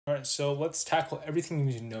All right, so let's tackle everything you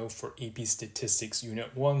need to know for AP Statistics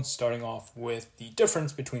Unit 1, starting off with the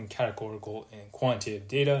difference between categorical and quantitative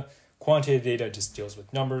data. Quantitative data just deals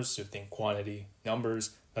with numbers, so think quantity,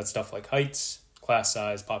 numbers, that's stuff like heights, class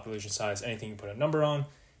size, population size, anything you put a number on.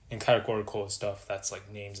 And categorical is stuff that's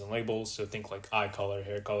like names and labels, so think like eye color,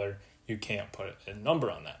 hair color, you can't put a number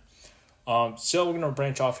on that. So we're going to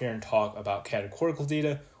branch off here and talk about categorical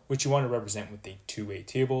data, which you want to represent with a two-way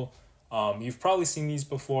table. You've probably seen these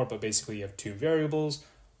before, but basically you have two variables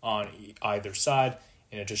on either side,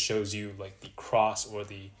 and it just shows you like the cross or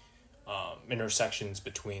the intersections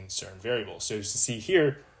between certain variables. So as you see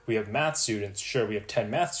here, we have math students. Sure, we have 10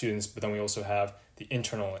 math students, but then we also have the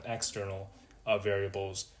internal and external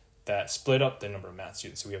variables that split up the number of math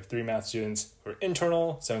students. So we have 3 math students who are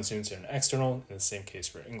internal, 7 students who are external, in the same case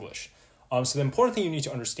for English. So the important thing you need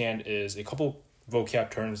to understand is a couple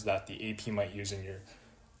vocab terms that the AP might use in your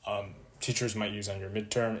teachers might use on your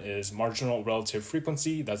midterm is marginal relative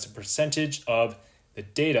frequency. That's a percentage of the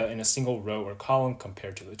data in a single row or column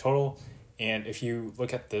compared to the total. And if you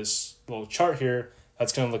look at this little chart here,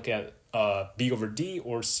 that's going to look at B over D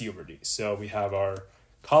or C over D. So we have our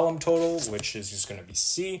column total, which is just going to be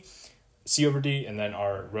C over D, and then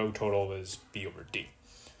our row total is B over D.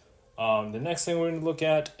 The next thing we're going to look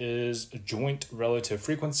at is joint relative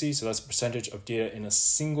frequency. So that's a percentage of data in a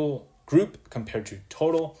single group compared to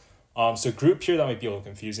total. So group here that might be a little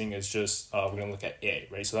confusing is just we're going to look at A,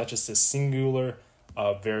 right? So that's just a singular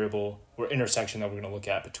variable or intersection that we're going to look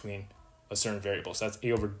at between a certain variable. So that's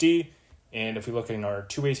A over D. And if we look in our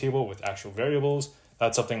two-way table with actual variables,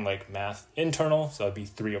 that's something like math internal. So that'd be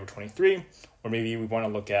 3 over 23. Or maybe we want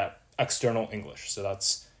to look at external English. So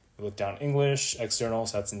that's, we look down English, external,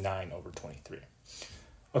 so that's 9 over 23.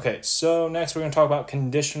 Okay, so next we're going to talk about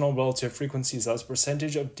conditional relative frequencies. That's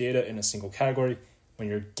percentage of data in a single category when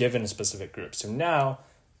you're given a specific group. So now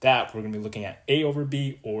that we're going to be looking at A over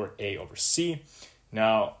B or A over C.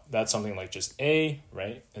 Now that's something like just A,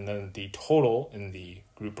 right? And then the total in the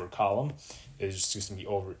group or column is just going to be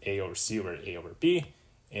over A over C or A over B.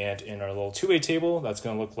 And in our little two-way table, that's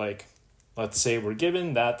going to look like, let's say we're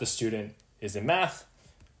given that the student is in math.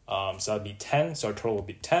 So that'd be 10. So our total will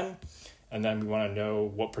be 10. And then we want to know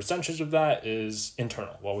what percentage of that is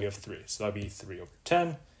internal. Well, we have 3. So that'd be 3 over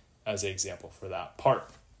 10 as an example for that part.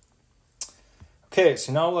 Okay,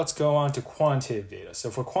 so now let's go on to quantitative data.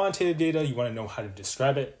 So for quantitative data, you want to know how to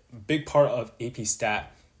describe it. A big part of AP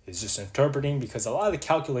Stat is just interpreting, because a lot of the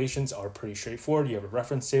calculations are pretty straightforward. You have a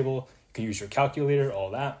reference table, you can use your calculator,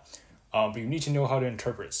 all that. But you need to know how to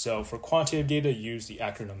interpret. So for quantitative data, use the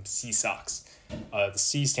acronym CSOCS. The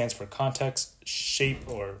C stands for context, shape,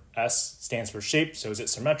 or S stands for shape. So is it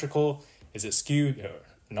symmetrical? Is it skewed?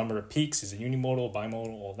 Number of peaks? Is it unimodal,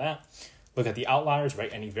 bimodal, all that? Look at the outliers, right?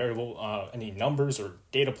 Any variable, any numbers or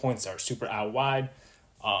data points that are super out wide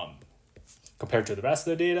compared to the rest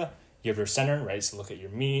of the data. You have your center, right? So look at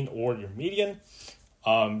your mean or your median.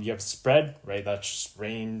 You have spread, right? That's just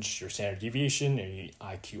range, your standard deviation, your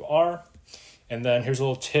IQR. And then here's a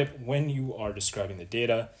little tip when you are describing the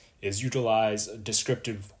data is utilize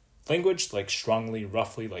descriptive language like strongly,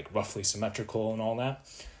 roughly, like roughly symmetrical and all that.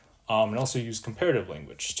 And also use comparative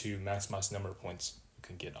language to maximize the number of points you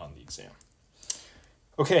can get on the exam.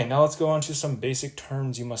 Okay, now let's go on to some basic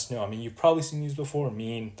terms you must know. I mean, you've probably seen these before.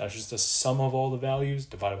 Mean, that's just the sum of all the values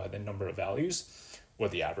divided by the number of values, or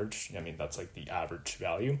the average. I mean, that's like the average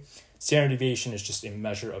value. Standard deviation is just a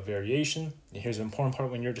measure of variation. And here's an important part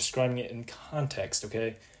when you're describing it in context,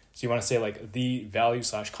 okay? So you want to say like the value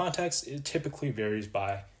 / context, it typically varies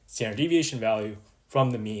by standard deviation value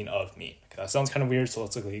from the mean of mean. Okay, that sounds kind of weird, so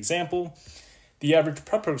let's look at the example. The average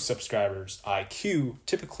PrepWorks subscriber's IQ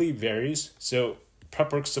typically varies. So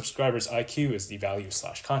PrepWorks subscriber's IQ is the value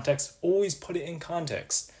 / context. Always put it in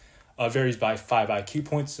context. Varies by 5 IQ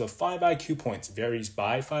points. So 5 IQ points varies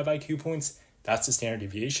by 5 IQ points. That's the standard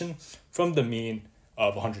deviation from the mean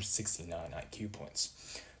of 169 IQ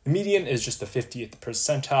points. The median is just the 50th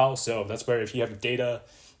percentile. So that's where if you have data,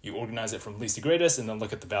 you organize it from least to greatest and then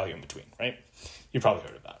look at the value in between, right? You probably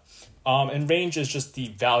heard of that. And range is just the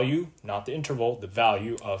value, not the interval, the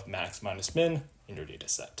value of max minus min in your data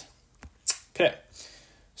set. Okay,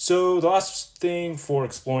 so the last thing for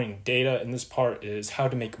exploring data in this part is how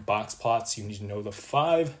to make box plots. You need to know the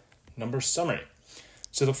 5 number summary.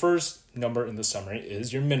 So the first number in the summary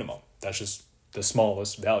is your minimum. That's just the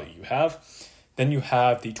smallest value you have. Then you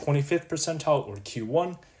have the 25th percentile or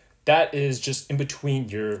Q1. That is just in between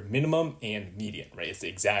your minimum and median, right? It's the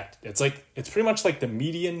exact, it's pretty much like the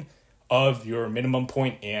median of your minimum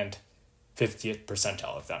point and 50th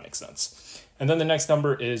percentile, if that makes sense. And then the next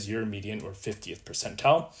number is your median or 50th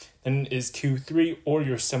percentile. Then is Q3 or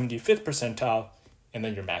your 75th percentile, and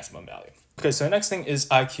then your maximum value. Okay, so the next thing is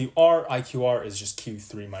IQR. IQR is just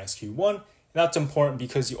Q3 minus Q1. And that's important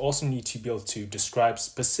because you also need to be able to describe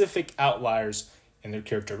specific outliers and their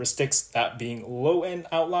characteristics, that being low-end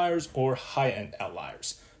outliers or high-end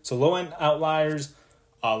outliers. So low-end outliers,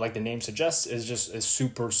 like the name suggests, is just a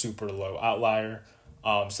super, super low outlier.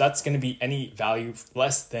 So that's going to be any value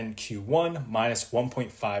less than Q1 minus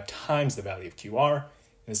 1.5 times the value of QR.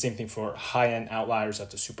 And the same thing for high-end outliers.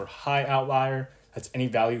 That's a super high outlier. That's any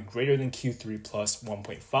value greater than Q3 plus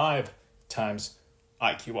 1.5 times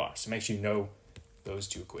IQR. So make sure you know those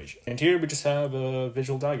two equations. And here we just have a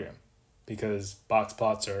visual diagram because box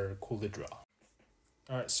plots are cool to draw.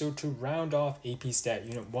 All right, so to round off AP Stat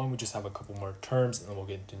Unit 1, we just have a couple more terms and then we'll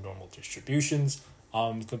get into normal distributions.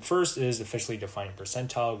 The first is officially defining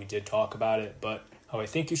percentile. We did talk about it, but how I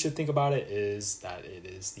think you should think about it is that it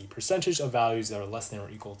is the percentage of values that are less than or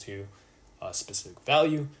equal to a specific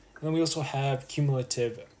value. And then we also have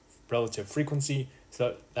cumulative relative frequency.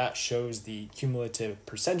 So that shows the cumulative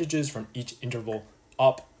percentages from each interval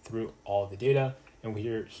up through all the data. And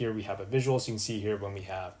here we have a visual. So you can see here when we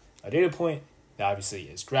have a data point, that obviously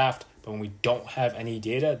is graphed. But when we don't have any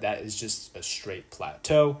data, that is just a straight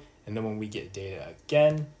plateau. And then when we get data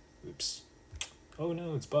again, oops, oh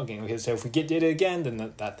no, it's bugging. Okay, so if we get data again,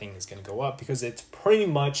 then that thing is going to go up because it's pretty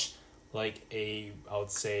much like I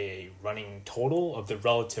would say a running total of the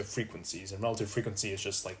relative frequencies. And relative frequency is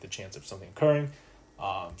just like the chance of something occurring.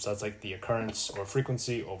 So that's like the occurrence or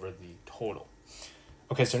frequency over the total.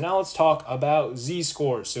 Okay, so now let's talk about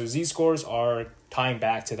z-scores. So z-scores are tying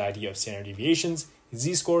back to the idea of standard deviations.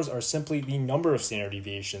 Z-scores are simply the number of standard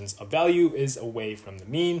deviations a value is away from the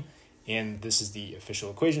mean, and this is the official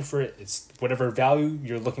equation for it. It's whatever value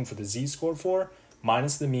you're looking for the z-score for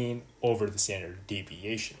minus the mean over the standard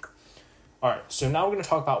deviation. All right, so now we're going to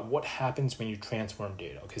talk about what happens when you transform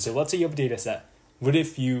data. Okay, so let's say you have a data set. What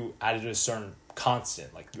if you added a certain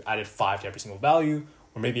constant, like you added 5 to every single value,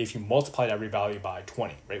 or maybe if you multiplied every value by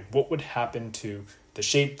 20, right? What would happen to the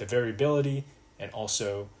shape, the variability, and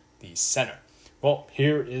also the center? Well,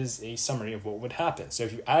 here is a summary of what would happen. So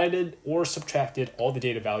if you added or subtracted all the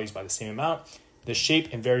data values by the same amount, the shape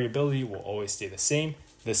and variability will always stay the same.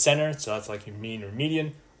 The center, so that's like your mean or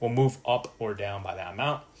median, will move up or down by that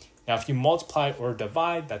amount. Now, if you multiply or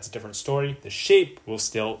divide, that's a different story. The shape will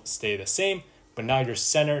still stay the same, but now your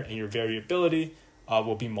center and your variability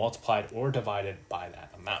will be multiplied or divided by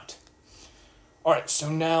that amount. All right, so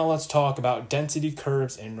now let's talk about density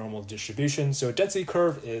curves and normal distribution. So a density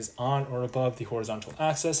curve is on or above the horizontal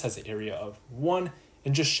axis, has an area of 1,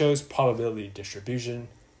 and just shows probability distribution.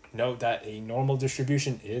 Note that a normal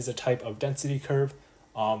distribution is a type of density curve,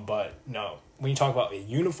 but no, when you talk about a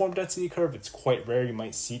uniform density curve, it's quite rare. You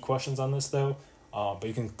might see questions on this though, but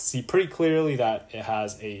you can see pretty clearly that it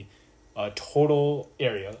has a total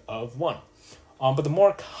area of 1. But the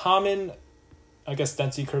more common, I guess,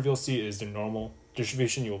 density curve you'll see is the normal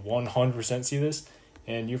distribution. You'll 100% see this,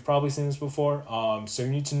 and you've probably seen this before. So you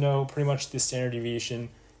need to know pretty much the standard deviation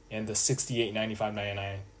and the 68, 95,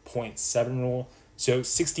 99.7 rule. So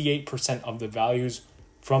 68% of the values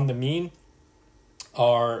from the mean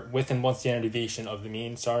are within 1 standard deviation of the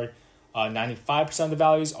mean. 95% of the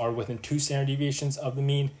values are within 2 standard deviations of the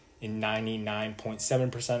mean, and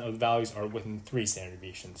 99.7% of the values are within 3 standard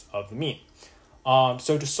deviations of the mean.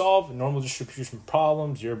 So to solve normal distribution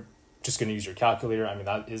problems, you're just going to use your calculator. I mean,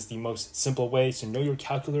 that is the most simple way. So know your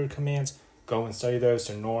calculator commands, go and study those.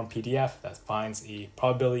 So norm PDF, that finds a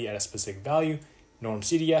probability at a specific value. Norm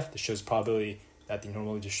CDF, that shows probability that the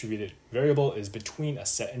normally distributed variable is between a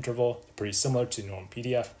set interval, pretty similar to norm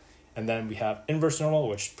PDF. And then we have inverse normal,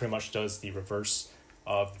 which pretty much does the reverse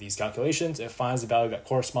of these calculations. It finds the value that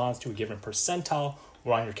corresponds to a given percentile,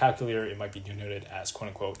 or on your calculator, it might be denoted as quote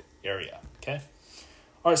unquote area, okay?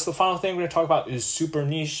 All right, so the final thing we're gonna talk about is super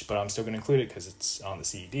niche, but I'm still gonna include it because it's on the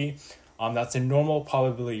CED. That's a normal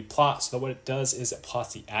probability plot. So what it does is it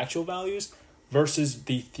plots the actual values versus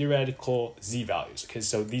the theoretical z-values. Okay,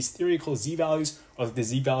 so these theoretical z-values are the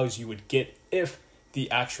z-values you would get if the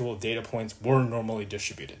actual data points were normally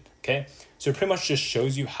distributed, okay? So it pretty much just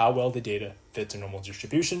shows you how well the data fits a normal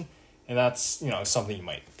distribution, and that's, something you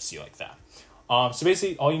might see like that. So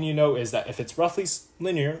basically, all you need to know is that if it's roughly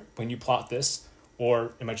linear when you plot this,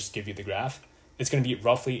 or it might just give you the graph, it's going to be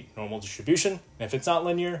roughly normal distribution. And if it's not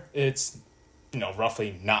linear, it's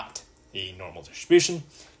roughly not a normal distribution.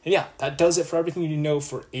 And yeah, that does it for everything you need to know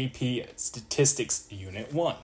for AP Statistics Unit 1.